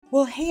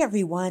Well, hey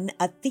everyone,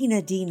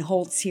 Athena Dean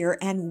Holtz here,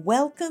 and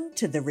welcome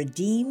to the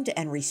Redeemed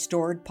and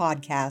Restored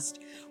podcast,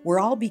 where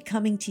I'll be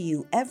coming to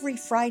you every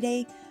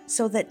Friday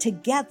so that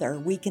together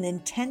we can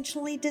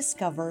intentionally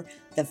discover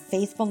the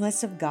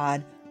faithfulness of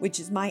God, which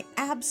is my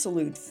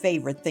absolute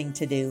favorite thing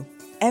to do.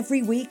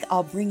 Every week,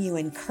 I'll bring you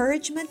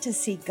encouragement to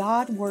see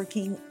God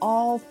working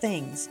all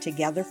things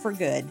together for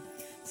good,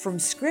 from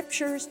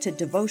scriptures to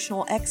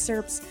devotional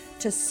excerpts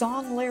to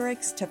song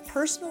lyrics to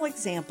personal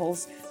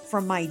examples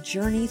from my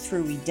journey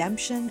through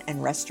redemption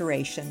and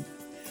restoration.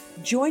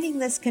 Joining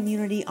this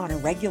community on a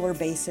regular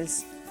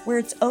basis, where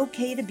it's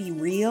okay to be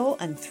real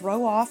and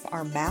throw off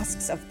our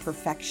masks of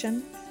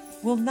perfection,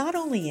 will not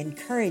only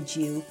encourage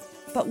you,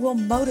 but will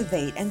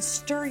motivate and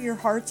stir your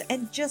hearts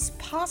and just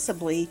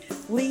possibly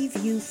leave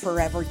you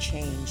forever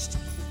changed.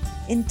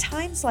 In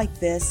times like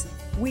this,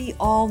 we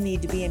all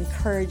need to be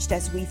encouraged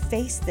as we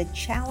face the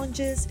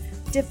challenges,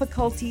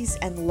 difficulties,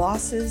 and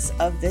losses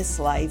of this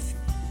life.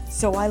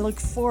 So I look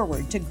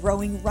forward to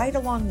growing right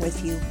along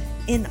with you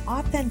in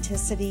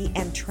authenticity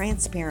and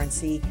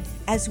transparency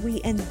as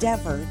we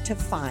endeavor to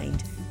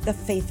find the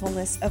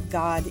faithfulness of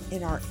God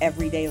in our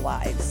everyday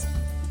lives.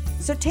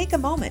 So take a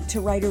moment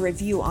to write a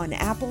review on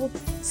Apple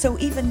so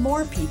even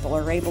more people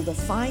are able to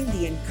find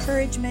the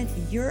encouragement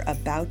you're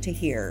about to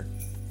hear.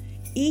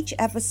 Each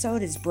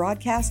episode is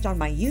broadcast on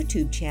my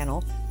YouTube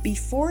channel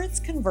before it's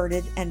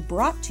converted and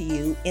brought to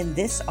you in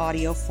this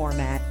audio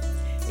format.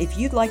 If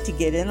you'd like to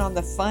get in on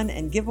the fun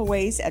and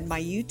giveaways at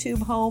my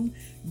YouTube home,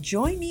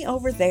 join me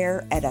over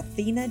there at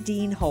Athena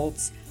Dean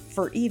Holtz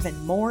for even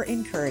more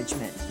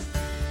encouragement.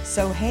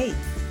 So hey,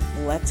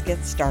 let's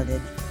get started.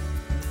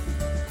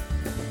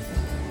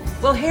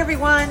 Well, hey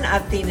everyone,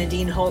 Athena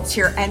Dean Holtz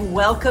here, and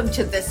welcome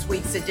to this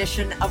week's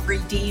edition of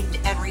Redeemed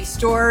and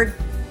Restored,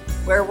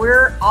 where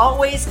we're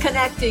always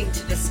connecting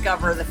to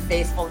discover the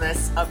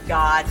faithfulness of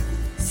God.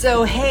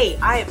 So hey,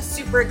 I am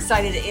super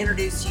excited to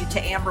introduce you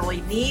to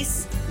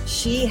Neese.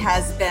 She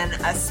has been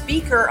a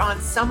speaker on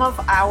some of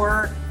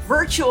our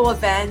virtual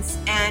events,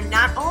 and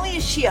not only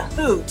is she a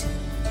hoot,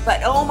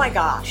 but oh my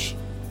gosh,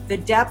 the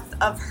depth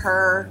of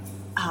her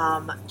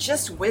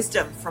just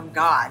wisdom from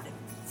God,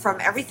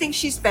 from everything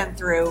she's been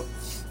through,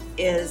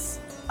 is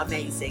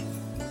amazing.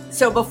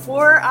 So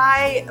before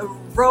I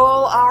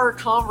roll our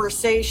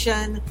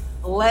conversation,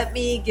 let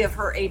me give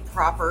her a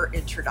proper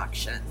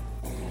introduction.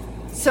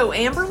 So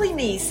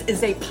Neese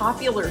is a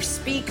popular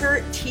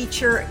speaker,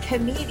 teacher,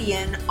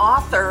 comedian,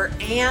 author,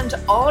 and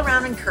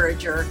all-around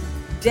encourager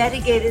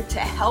dedicated to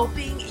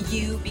helping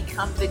you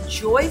become the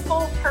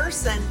joyful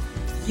person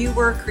you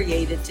were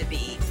created to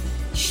be.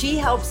 She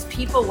helps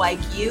people like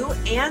you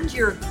and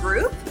your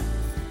group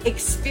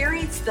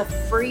experience the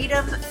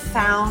freedom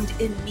found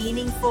in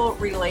meaningful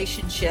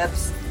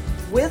relationships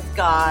with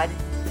God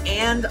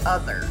and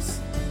others.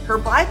 Her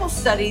Bible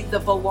study, The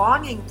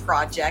Belonging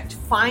Project,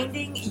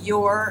 Finding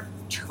Your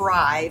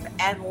Tribe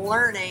and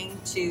Learning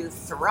to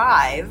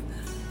Thrive,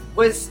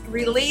 was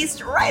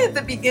released right at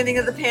the beginning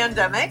of the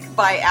pandemic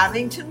by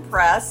Abington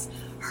Press.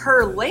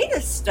 Her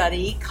latest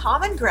study,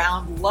 Common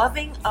Ground,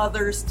 Loving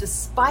Others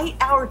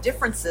Despite Our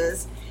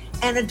Differences,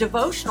 and a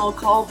devotional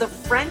called The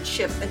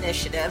Friendship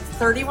Initiative,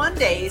 31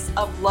 Days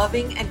of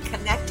Loving and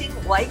Connecting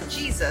Like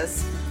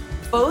Jesus,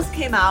 both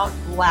came out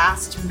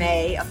last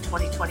May of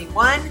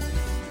 2021.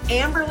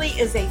 Amberly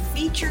is a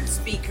featured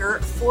speaker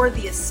for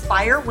the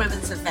Aspire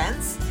Women's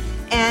events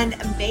and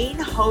main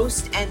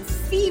host and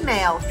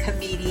female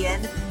comedian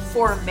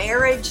for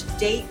Marriage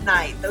Date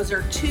Night. Those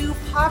are two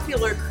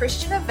popular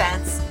Christian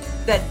events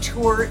that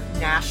tour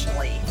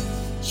nationally.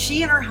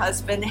 She and her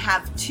husband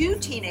have two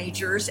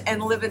teenagers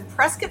and live in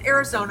Prescott,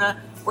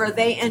 Arizona, where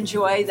they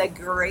enjoy the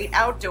great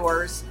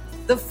outdoors,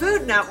 the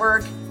Food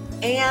Network,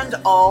 and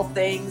all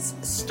things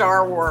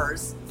Star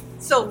Wars.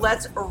 So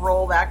let's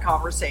roll that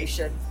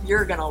conversation.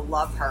 You're going to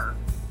love her.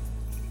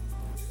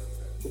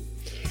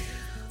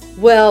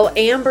 Well,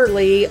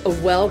 Amberly,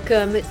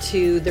 welcome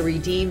to the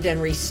Redeemed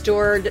and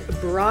Restored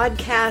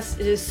broadcast.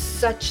 It is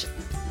such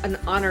an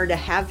honor to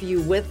have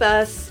you with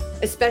us,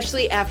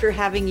 especially after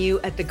having you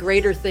at the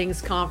Greater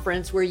Things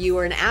Conference, where you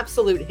were an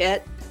absolute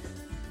hit.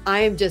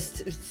 I am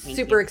just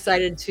super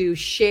excited to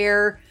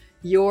share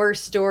your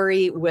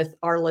story with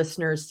our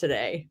listeners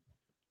today.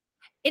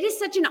 It is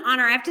such an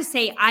honor. I have to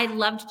say, I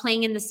loved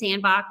playing in the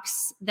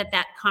sandbox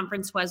that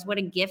conference was. What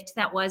a gift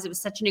that was. It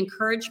was such an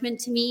encouragement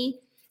to me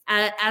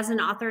as an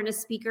author and a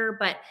speaker,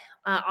 but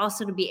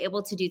also to be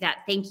able to do that.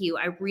 Thank you.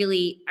 I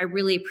really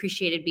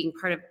appreciated being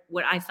part of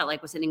what I felt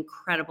like was an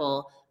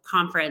incredible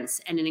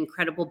conference and an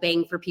incredible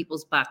bang for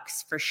people's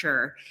bucks, for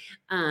sure.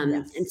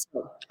 Yes. And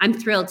so I'm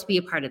thrilled to be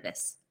a part of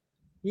this.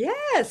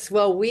 Yes.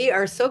 Well, we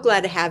are so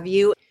glad to have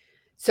you.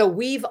 So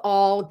we've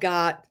all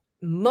got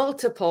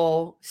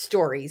multiple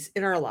stories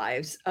in our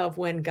lives of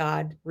when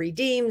God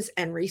redeems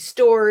and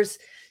restores.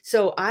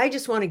 So I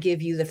just want to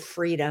give you the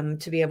freedom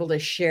to be able to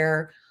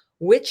share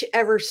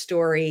whichever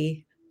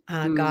story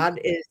God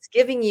is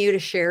giving you to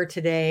share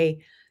today,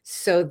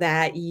 so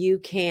that you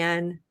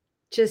can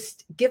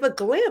just give a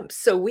glimpse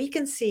so we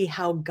can see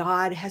how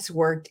God has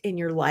worked in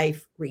your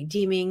life,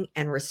 redeeming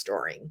and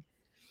restoring.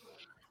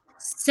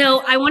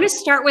 So I want to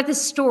start with a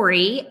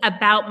story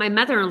about my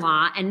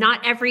mother-in-law, and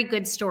not every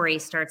good story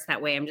starts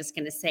that way, I'm just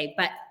going to say.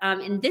 But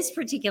in this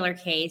particular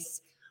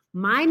case,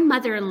 my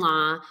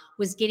mother-in-law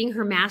was getting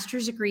her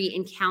master's degree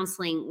in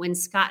counseling when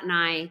Scott and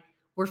I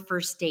were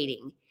first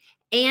dating.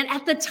 And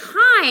at the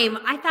time,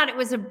 I thought it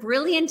was a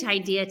brilliant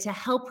idea to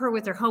help her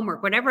with her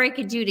homework, whatever I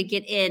could do to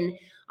get in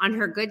on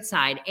her good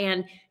side.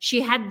 And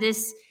she had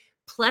this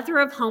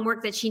plethora of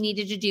homework that she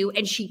needed to do,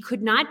 and she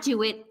could not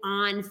do it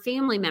on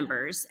family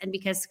members. And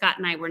because Scott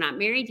and I were not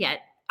married yet,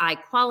 I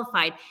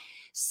qualified.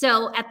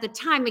 So at the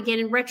time, again,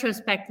 in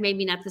retrospect,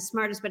 maybe not the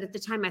smartest, but at the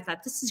time I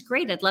thought, this is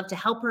great. I'd love to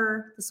help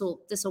her.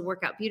 This will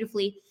work out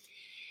beautifully.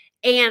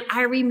 And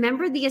I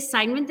remember the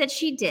assignment that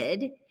she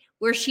did,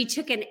 where she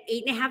took an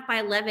 8.5 by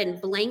 11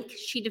 blank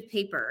sheet of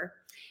paper.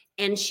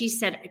 And she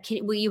said,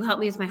 will you help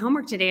me with my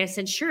homework today? I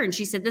said, sure. And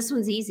she said, this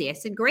one's easy. I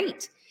said,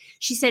 great.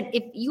 She said,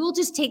 if you will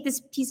just take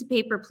this piece of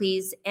paper,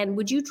 please, and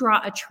would you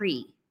draw a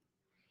tree?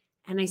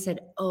 And I said,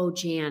 oh,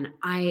 Jan,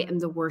 I am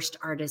the worst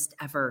artist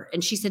ever.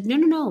 And she said,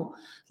 no.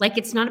 Like,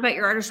 it's not about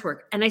your artist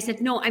work. And I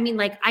said, no, I mean,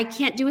 like, I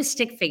can't do a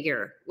stick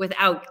figure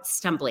without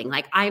stumbling.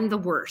 Like, I'm the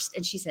worst.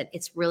 And she said,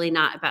 it's really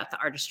not about the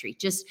artistry.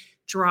 Just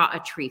draw a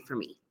tree for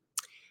me.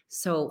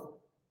 So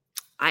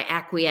I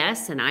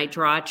acquiesce and I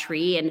draw a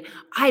tree, and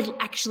I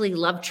actually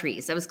love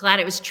trees. I was glad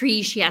it was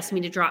trees she asked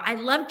me to draw. I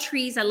love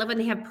trees. I love when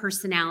they have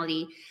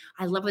personality.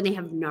 I love when they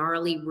have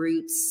gnarly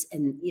roots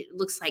and it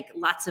looks like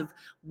lots of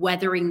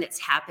weathering that's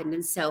happened.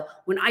 And so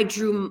when I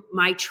drew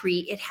my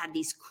tree, it had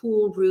these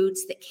cool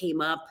roots that came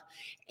up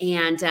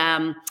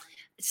and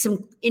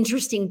some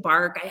interesting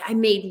bark. I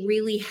made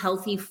really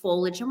healthy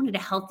foliage. I wanted a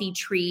healthy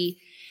tree.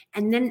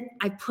 And then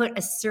I put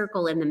a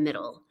circle in the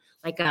middle,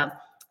 like a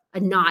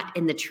knot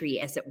in the tree,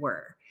 as it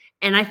were.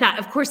 And I thought,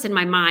 of course, in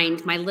my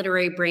mind, my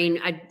literary brain,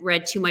 I'd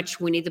read too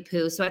much Winnie the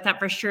Pooh. So I thought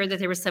for sure that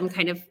there was some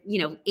kind of,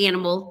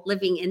 animal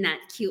living in that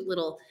cute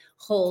little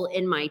hole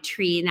in my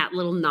tree, in that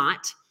little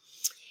knot.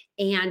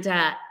 And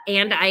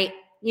I,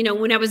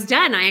 when I was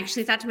done, I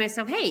actually thought to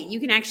myself, hey,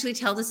 you can actually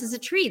tell this is a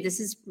tree. This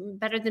is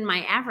better than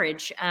my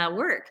average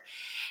work.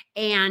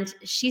 And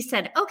she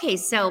said, okay,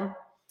 so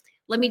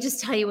let me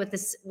just tell you what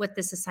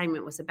this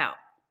assignment was about.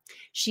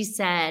 She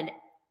said,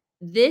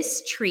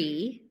 this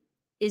tree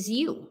is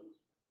you.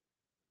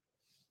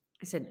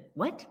 I said,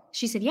 what?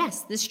 She said,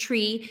 yes, this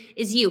tree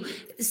is you.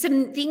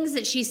 Some things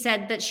that she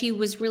said that she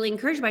was really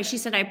encouraged by. She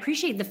said, I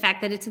appreciate the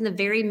fact that it's in the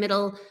very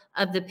middle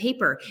of the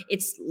paper.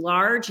 It's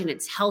large and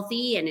it's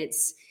healthy and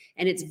it's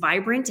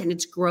vibrant and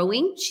it's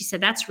growing. She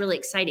said, that's really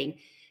exciting.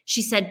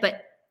 She said,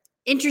 but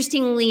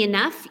interestingly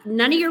enough,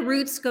 none of your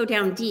roots go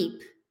down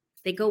deep.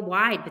 They go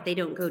wide, but they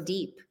don't go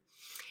deep.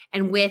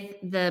 And with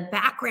the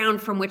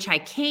background from which I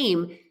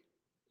came,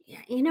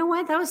 you know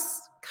what? That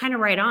was kind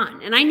of right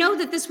on. And I know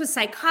that this was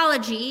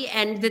psychology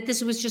and that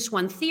this was just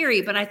one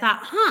theory, but I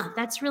thought,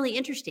 that's really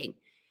interesting.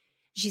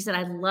 She said,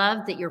 I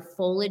love that your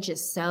foliage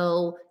is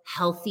so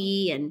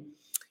healthy.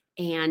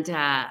 And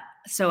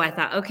so I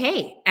thought,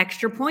 okay,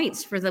 extra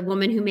points for the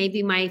woman who may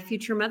be my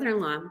future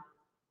mother-in-law.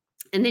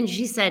 And then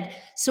she said,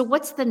 so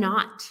what's the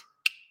knot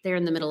there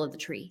in the middle of the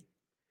tree?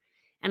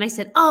 And I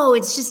said, oh,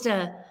 it's just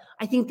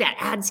I think that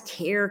adds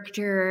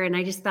character. And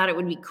I just thought it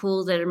would be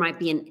cool that there might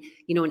be an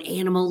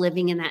animal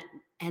living in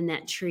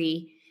that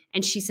tree.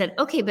 And she said,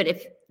 okay, but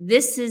if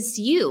this is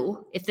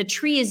you, if the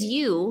tree is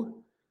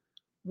you,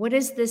 what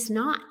is this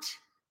knot?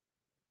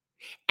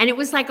 And it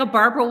was like a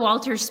Barbara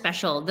Walters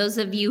special. Those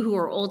of you who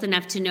are old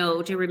enough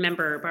to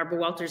remember Barbara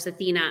Walters,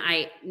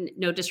 Athena,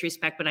 no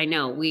disrespect, but I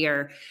know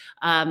we're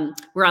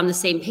on the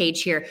same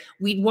page here.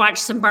 We'd watch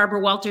some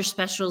Barbara Walters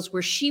specials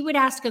where she would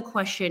ask a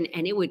question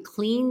and it would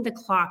clean the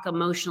clock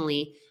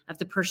emotionally of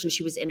the person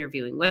she was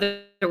interviewing,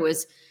 whether it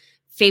was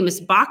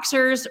famous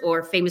boxers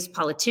or famous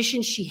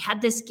politicians. She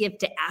had this gift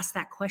to ask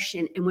that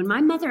question. And when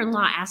my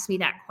mother-in-law asked me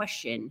that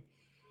question,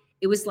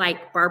 it was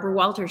like Barbara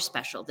Walters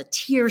special. The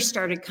tears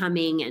started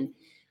coming. And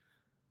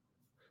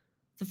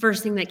the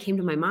first thing that came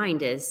to my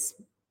mind is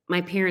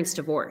my parents'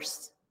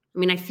 divorce. I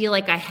mean, I feel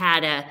like I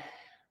had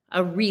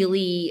a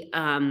really,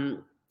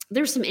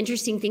 there's some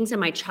interesting things in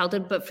my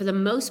childhood, but for the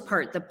most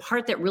part, the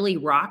part that really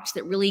rocked,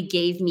 that really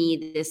gave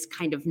me this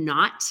kind of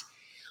knot,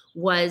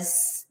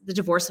 was the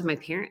divorce of my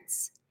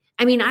parents.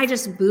 I mean, I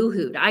just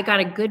boo-hooed. I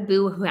got a good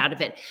boo-hoo out of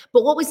it.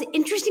 But what was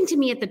interesting to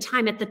me at the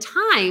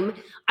time,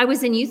 I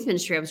was in youth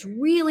ministry. I was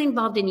really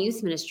involved in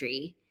youth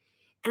ministry.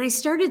 And I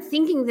started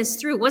thinking this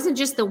through. It wasn't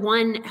just the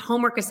one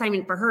homework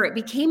assignment for her. It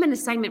became an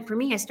assignment for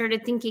me. I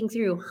started thinking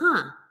through,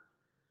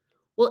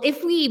 well,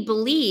 if we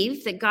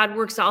believe that God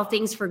works all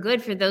things for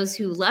good for those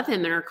who love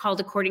him and are called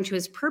according to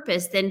his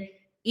purpose, then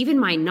even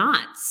my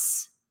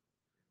knots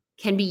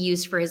can be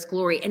used for his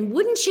glory. And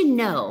wouldn't you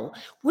know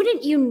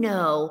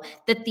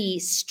that the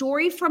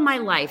story from my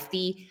life,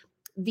 the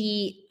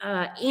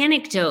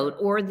anecdote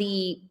or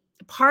the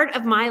part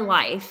of my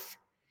life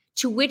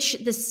to which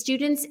the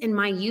students in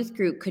my youth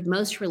group could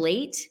most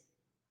relate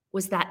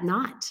was that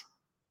knot,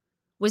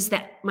 was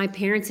that my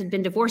parents had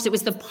been divorced. It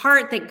was the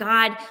part that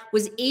God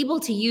was able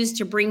to use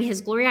to bring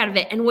his glory out of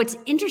it. And what's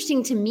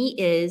interesting to me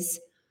is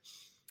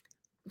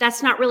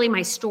that's not really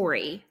my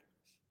story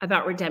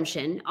about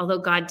redemption, although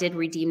God did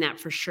redeem that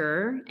for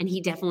sure. And he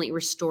definitely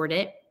restored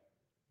it.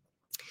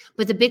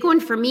 But the big one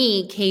for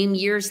me came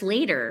years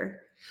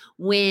later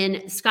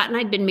when Scott and I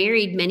had been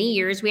married many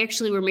years. We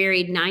actually were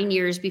married 9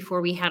 years before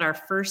we had our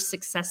first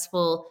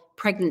successful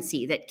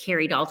pregnancy that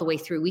carried all the way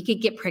through. We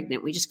could get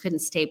pregnant. We just couldn't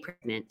stay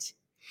pregnant.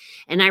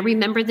 And I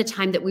remember the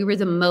time that we were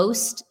the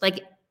most,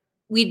 like,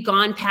 we'd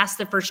gone past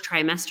the first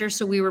trimester.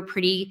 So we were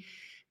pretty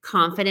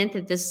confident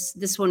that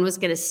this one was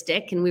going to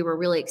stick. And we were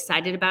really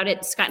excited about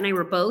it. Scott and I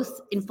were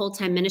both in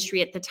full-time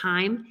ministry at the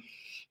time.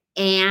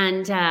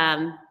 And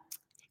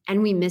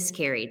we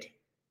miscarried.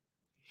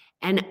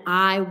 And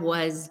I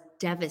was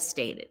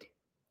devastated.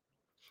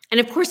 And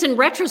of course, in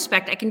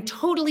retrospect, I can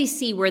totally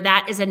see where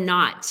that is a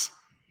knot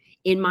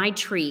in my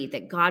tree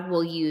that God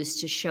will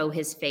use to show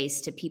his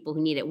face to people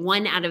who need it.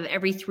 1 out of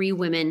every 3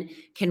 women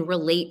can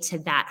relate to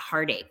that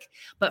heartache.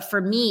 But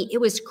for me, it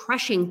was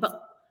crushing.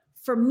 But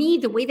for me,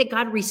 the way that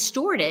God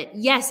restored it,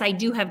 yes, I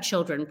do have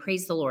children.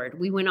 Praise the Lord.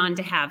 We went on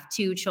to have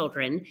 2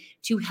 children,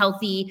 2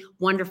 healthy,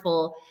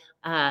 wonderful,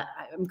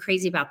 I'm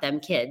crazy about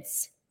them,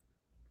 kids.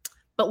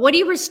 But what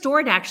he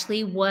restored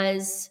actually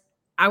was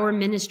our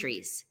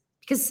ministries.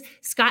 Because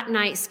Scott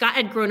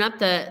had grown up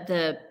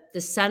the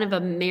son of a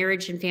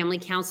marriage and family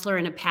counselor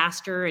and a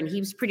pastor, and it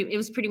was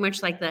pretty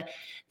much like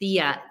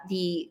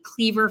the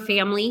Cleaver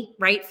family,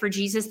 right, for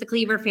Jesus, the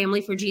Cleaver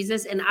family for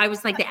Jesus, and I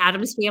was like the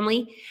Addams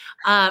family,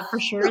 for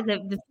sure,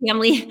 the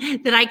family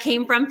that I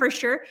came from, for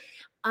sure.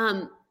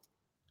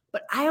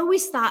 But I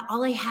always thought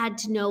all I had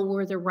to know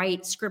were the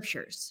right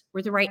scriptures,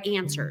 were the right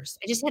answers.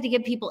 I just had to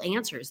give people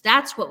answers.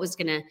 That's what was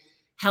going to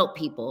help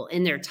people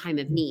in their time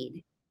of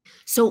need.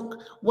 So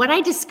what I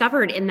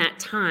discovered in that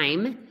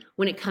time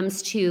when it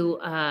comes to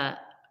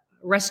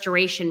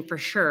restoration for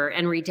sure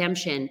and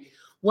redemption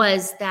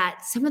was that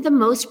some of the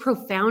most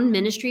profound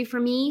ministry for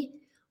me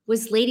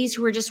was ladies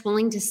who were just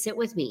willing to sit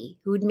with me,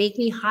 who would make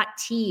me hot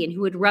tea and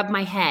who would rub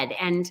my head.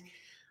 And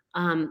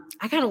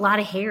I got a lot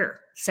of hair.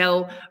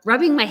 So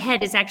rubbing my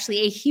head is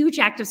actually a huge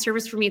act of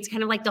service for me. It's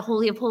kind of like the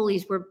Holy of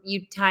Holies where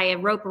you tie a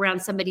rope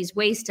around somebody's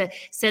waist to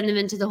send them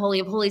into the Holy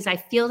of Holies. I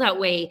feel that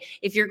way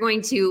if you're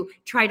going to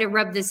try to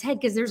rub this head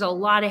because there's a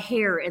lot of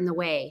hair in the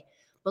way.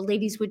 But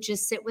ladies would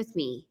just sit with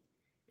me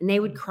and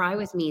they would cry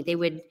with me. They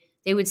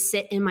would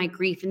sit in my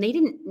grief and they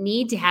didn't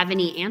need to have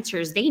any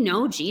answers. They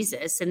know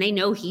Jesus and they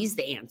know he's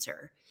the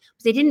answer.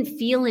 But they didn't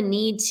feel a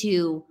need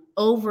to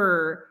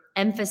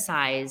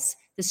overemphasize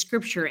the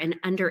scripture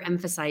and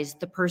underemphasize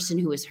the person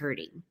who is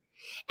hurting.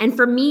 And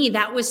for me,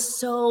 that was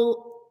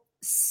so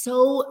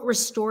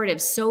restorative,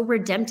 so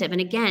redemptive.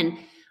 And again,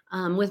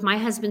 with my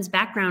husband's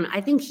background, I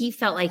think he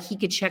felt like he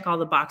could check all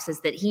the boxes,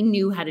 that he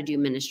knew how to do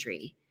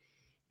ministry.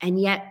 And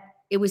yet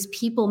it was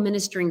people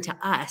ministering to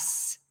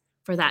us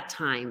for that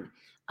time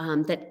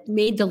that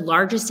made the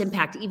largest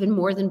impact, even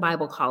more than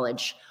Bible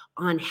college,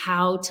 on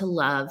how to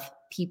love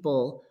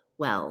people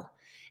well.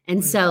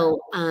 And so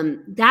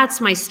that's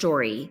my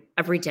story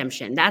of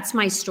redemption. That's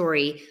my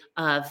story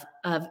of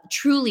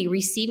truly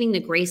receiving the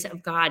grace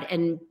of God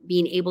and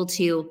being able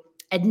to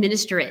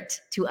administer it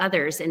to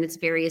others in its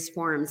various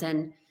forms.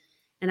 And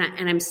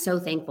I'm so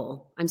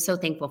thankful. I'm so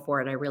thankful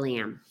for it. I really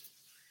am.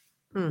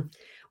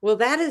 Well,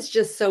 that is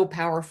just so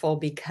powerful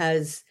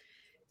because,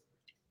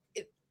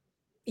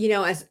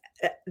 as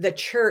the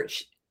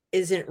church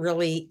isn't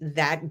really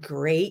that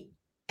great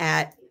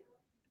at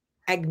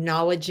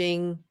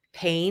acknowledging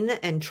pain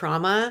and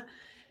trauma.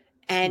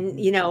 And,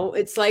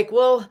 it's like,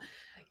 well,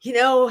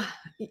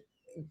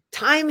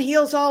 time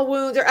heals all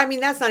wounds. Or, I mean,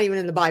 that's not even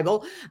in the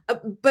Bible,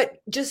 but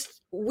just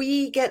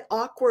we get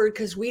awkward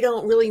because we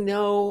don't really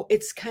know.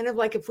 It's kind of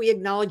like if we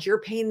acknowledge your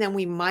pain, then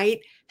we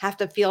might have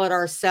to feel it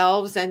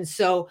ourselves. And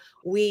so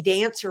we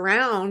dance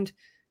around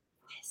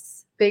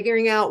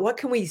figuring out what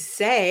can we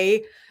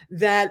say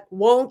that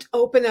won't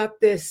open up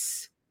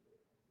this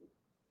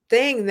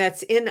thing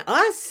that's in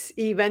us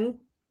even.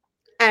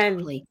 And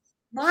Totally.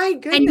 My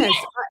goodness.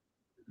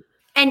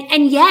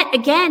 And yet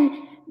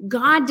again,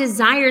 God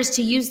desires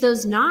to use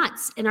those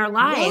knots in our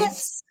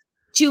lives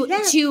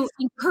to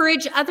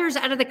encourage others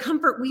out of the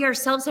comfort we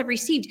ourselves have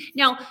received.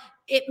 Now,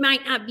 it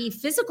might not be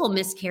physical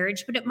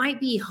miscarriage, but it might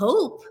be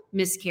hope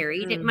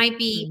miscarried. It might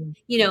be,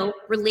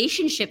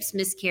 relationships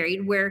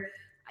miscarried where,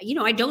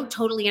 I don't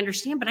totally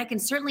understand, but I can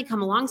certainly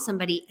come along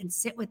somebody and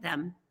sit with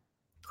them,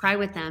 cry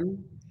with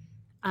them,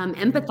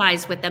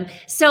 empathize with them.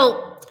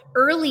 So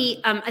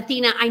early,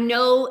 Athena, I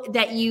know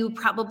that you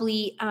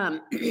probably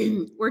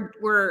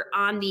were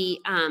on the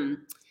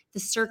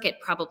circuit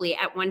probably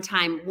at one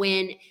time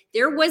when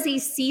there was a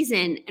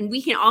season, and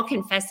we can all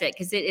confess it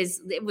because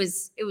it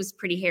was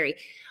pretty hairy,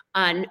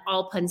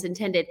 all puns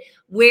intended,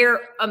 where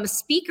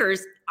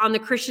speakers on the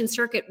Christian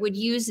circuit would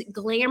use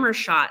glamour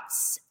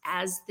shots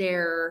as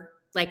their,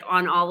 like,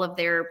 on all of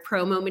their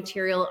promo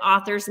material.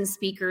 Authors and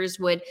speakers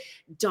would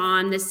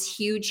don this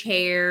huge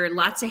hair,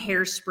 lots of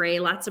hairspray,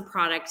 lots of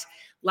product,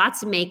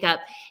 lots of makeup.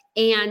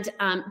 And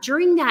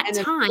during that And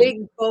a time,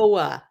 big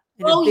boa.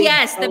 oh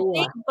yes, the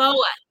big boa.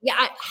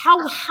 Yeah, how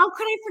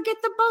could I forget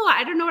the boa?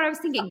 I don't know what I was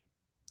thinking.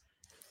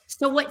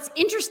 So what's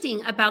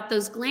interesting about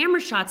those glamour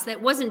shots, that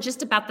wasn't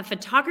just about the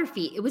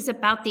photography, it was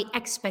about the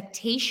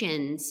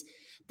expectations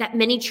that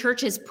many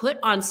churches put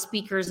on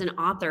speakers and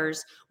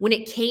authors when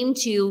it came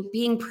to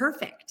being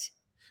perfect.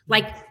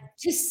 Like,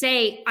 to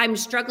say I'm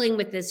struggling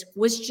with this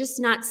was just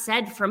not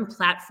said from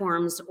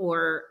platforms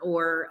or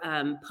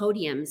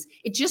podiums.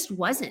 It just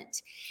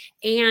wasn't,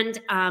 and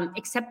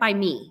except by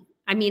me.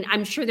 I mean,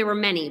 I'm sure there were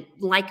many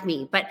like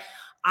me, but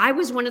I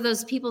was one of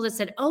those people that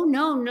said, "Oh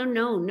no, no,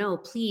 no, no!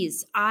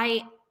 Please,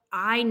 I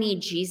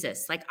need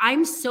Jesus. Like,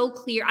 I'm so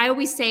clear. I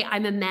always say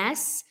I'm a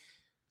mess.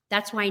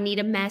 That's why I need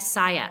a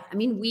Messiah." I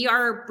mean, we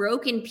are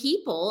broken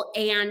people,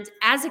 and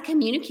as a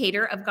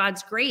communicator of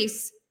God's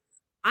grace,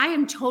 I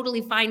am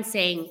totally fine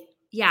saying,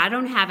 "Yeah, I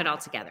don't have it all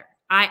together.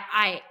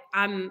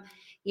 I'm,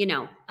 you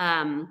know."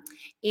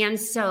 And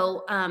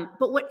so,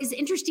 but what is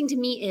interesting to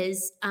me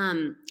is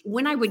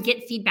when I would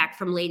get feedback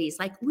from ladies,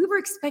 like, we were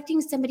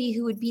expecting somebody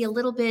who would be a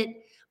little bit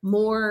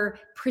more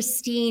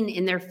pristine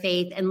in their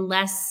faith and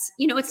less,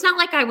 it's not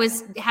like I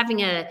was having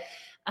a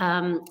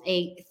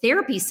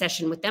therapy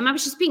session with them. I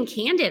was just being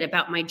candid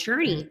about my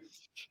journey.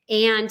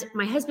 And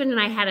my husband and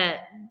I had a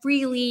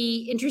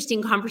really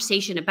interesting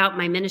conversation about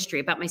my ministry,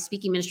 about my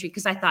speaking ministry,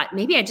 because I thought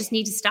maybe I just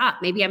need to stop.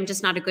 Maybe I'm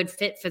just not a good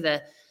fit for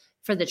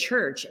the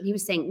church. And he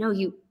was saying, "No,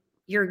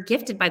 you're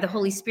gifted by the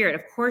Holy Spirit.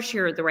 Of course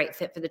you're the right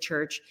fit for the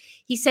church."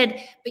 He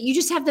said, "But you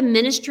just have the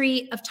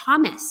ministry of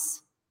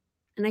Thomas."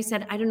 And I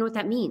said, "I don't know what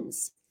that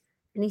means."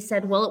 And he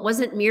said, "Well, it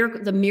wasn't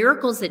the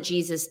miracles that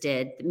Jesus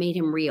did that made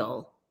him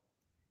real,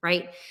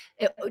 right?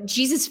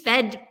 Jesus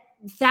fed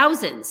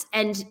thousands,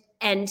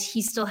 and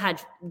he still had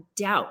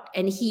doubt,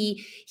 and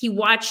he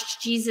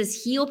watched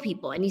Jesus heal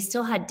people, and he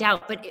still had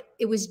doubt, but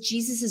it was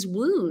Jesus's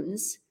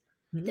wounds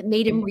that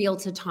made him real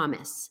to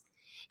Thomas."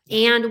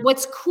 And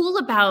what's cool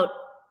about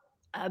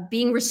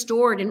being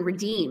restored and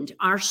redeemed,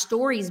 our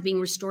stories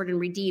being restored and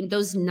redeemed,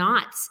 those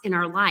knots in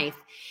our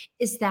life,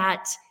 is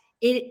that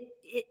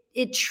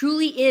it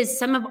truly is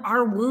some of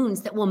our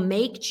wounds that will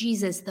make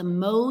Jesus the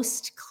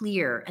most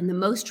clear and the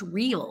most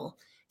real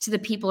to the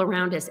people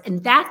around us.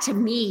 And that, to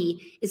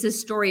me, is a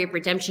story of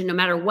redemption. No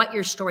matter what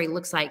your story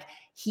looks like,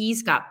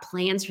 he's got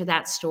plans for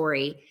that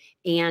story.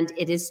 And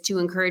it is to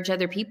encourage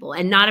other people,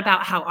 and not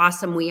about how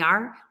awesome we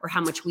are or how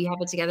much we have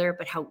it together,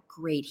 but how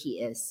great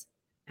he is.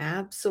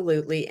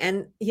 Absolutely.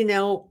 And,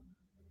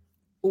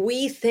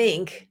 we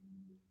think,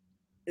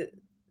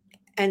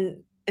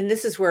 and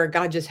this is where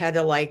God just had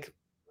to, like,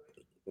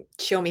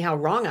 show me how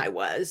wrong I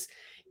was.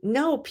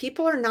 No,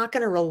 people are not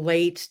going to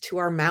relate to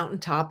our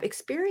mountaintop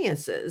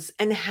experiences,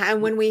 and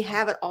when we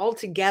have it all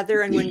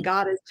together, and when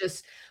God is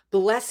just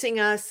blessing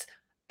us,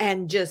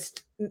 and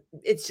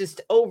it's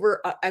just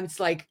over. It's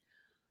like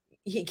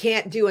he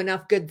can't do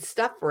enough good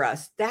stuff for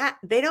us. That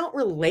they don't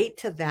relate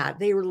to that.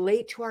 They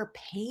relate to our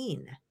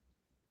pain.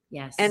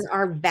 Yes. And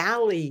our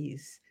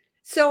valleys.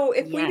 So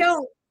if we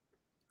don't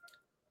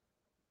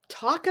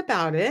talk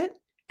about it,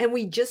 and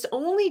we just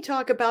only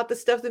talk about the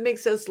stuff that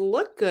makes us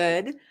look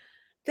good,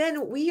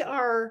 then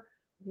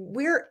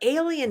we're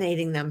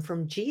alienating them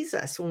from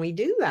Jesus when we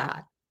do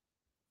that.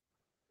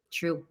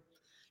 True.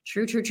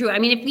 I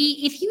mean,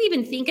 if you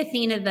even think,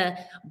 Athena, the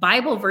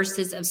Bible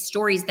verses of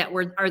stories that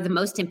are the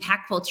most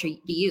impactful to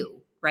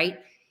you, right?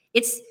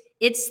 It's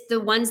the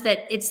ones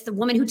that, it's the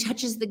woman who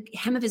touches the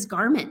hem of his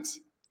garment.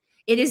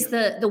 It is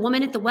the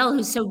woman at the well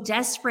who's so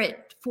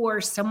desperate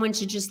for someone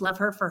to just love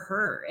her for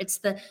her.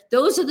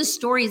 Those are the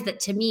stories that,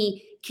 to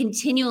me,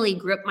 continually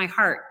grip my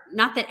heart.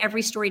 Not that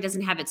every story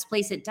doesn't have its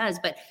place, it does,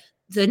 but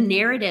the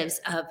narratives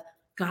of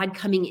God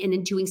coming in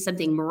and doing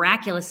something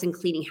miraculous and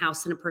cleaning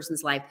house in a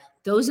person's life,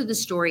 those are the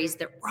stories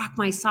that rock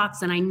my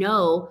socks. And I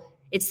know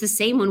it's the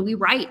same when we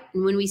write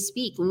and when we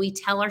speak, when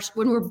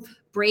we're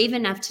brave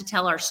enough to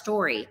tell our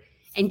story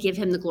and give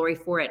him the glory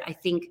for it. I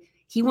think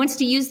he wants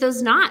to use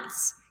those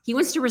knots. He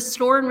wants to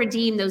restore and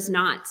redeem those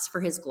knots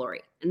for his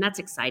glory. And that's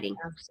exciting.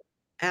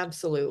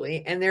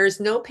 Absolutely. And there's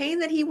no pain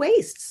that he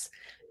wastes.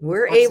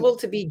 We're able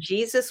to be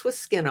Jesus with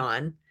skin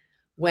on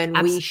when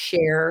we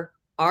share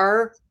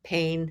our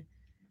pain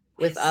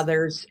with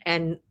others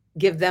and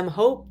give them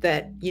hope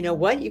that, you know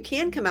what, you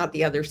can come out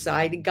the other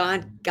side.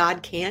 God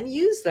can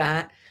use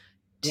that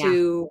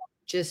to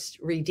just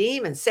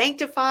redeem and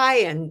sanctify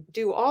and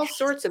do all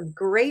sorts of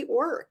great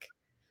work.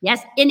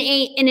 Yes. In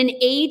an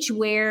age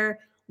where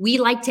we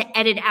like to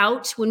edit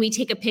out when we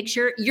take a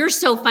picture. You're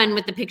so fun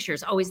with the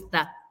pictures. Always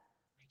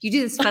you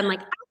do this fun, like,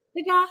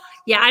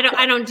 yeah, I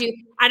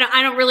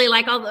don't really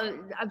like all the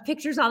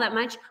pictures all that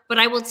much, but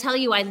I will tell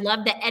you, I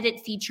love the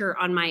edit feature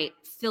on my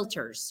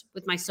filters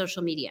with my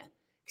social media.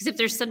 Because if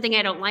there's something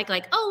I don't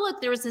like, oh,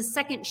 look, there was a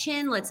second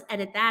chin, let's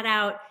edit that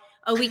out.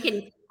 Oh,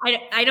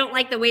 I don't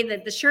like the way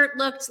that the shirt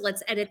looked,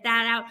 let's edit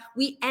that out.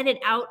 We edit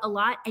out a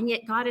lot. And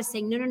yet God is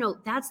saying, no,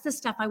 that's the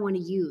stuff I want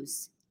to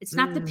use. It's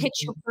not the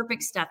picture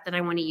perfect stuff that I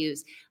want to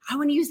use. I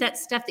want to use that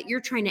stuff that you're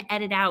trying to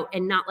edit out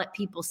and not let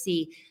people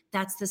see.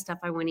 That's the stuff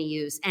I want to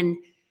use. And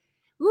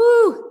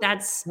Ooh,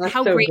 that's That's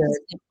how so great good.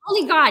 is it?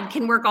 Only God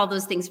can work all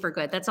those things for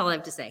good. That's all I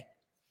have to say.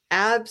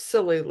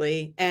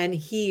 Absolutely. And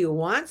he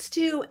wants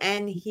to,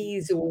 and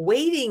he's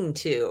waiting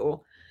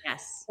to.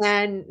 Yes.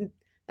 And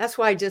that's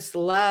why I just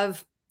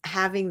love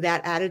having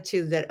that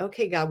attitude that,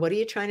 okay, God, what are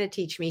you trying to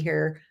teach me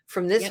here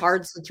from this Yep.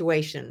 hard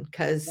situation? Yep.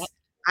 Because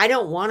I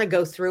don't want to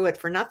go through it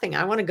for nothing.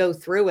 I want to go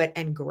through it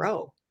and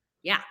grow.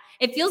 Yeah.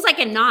 It feels like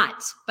a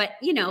knot, but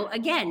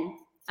again,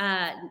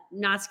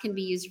 knots can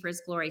be used for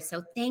his glory.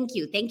 So thank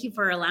you. Thank you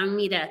for allowing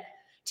me to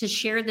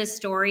share this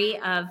story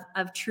of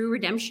true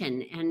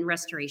redemption and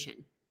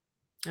restoration.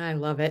 I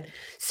love it.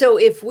 So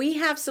if we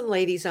have some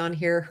ladies on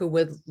here who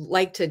would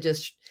like to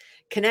just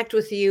connect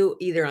with you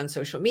either on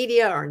social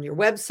media or on your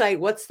website,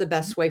 what's the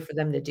best way for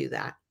them to do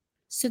that?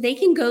 So they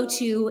can go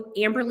to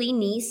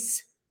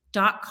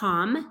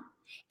amberlyneese.com.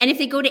 And if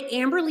they go to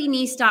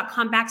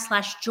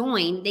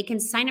amberlyneese.com/join, they can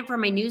sign up for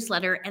my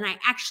newsletter. And I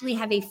actually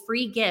have a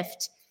free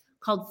gift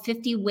called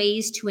 50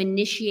 Ways to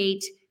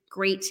Initiate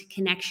Great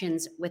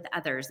Connections with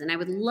Others. And I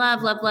would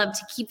love, love, love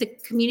to keep the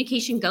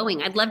communication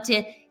going. I'd love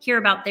to hear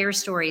about their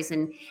stories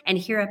and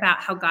hear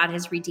about how God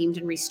has redeemed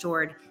and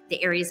restored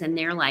the areas in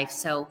their life.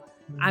 So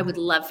I would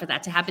love for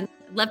that to happen.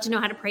 I'd love to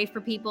know how to pray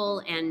for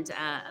people, and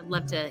I'd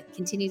love to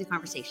continue the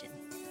conversation.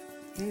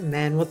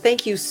 Amen. Well,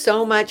 thank you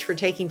so much for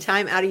taking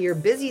time out of your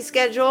busy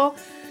schedule,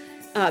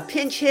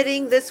 pinch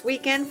hitting this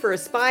weekend for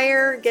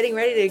Aspire, getting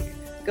ready to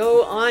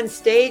go on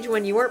stage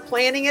when you weren't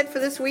planning it for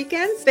this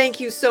weekend. Thank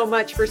you so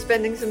much for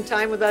spending some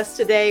time with us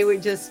today.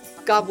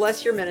 God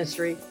bless your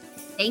ministry.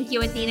 Thank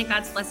you, Athena.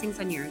 God's blessings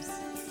on yours.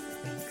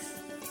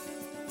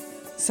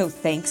 So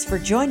thanks for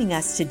joining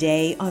us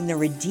today on the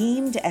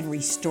Redeemed and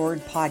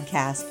Restored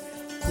podcast,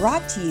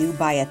 brought to you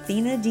by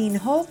Athena Dean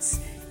Holtz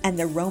and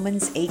the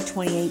Romans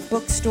 828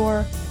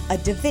 bookstore, a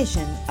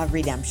division of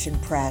Redemption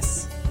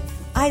Press.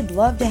 I'd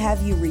love to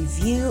have you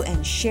review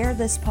and share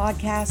this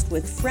podcast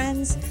with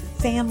friends,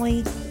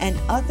 family, and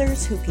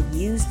others who could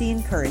use the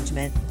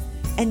encouragement.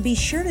 And be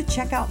sure to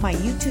check out my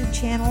YouTube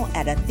channel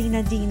at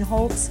Athena Dean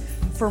Holtz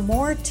for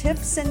more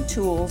tips and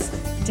tools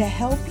to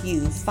help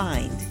you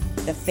find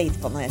the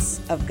faithfulness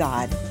of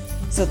God.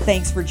 So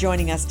thanks for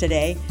joining us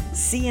today.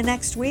 See you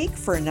next week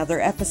for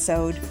another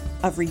episode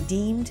of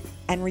Redeemed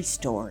and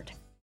Restored.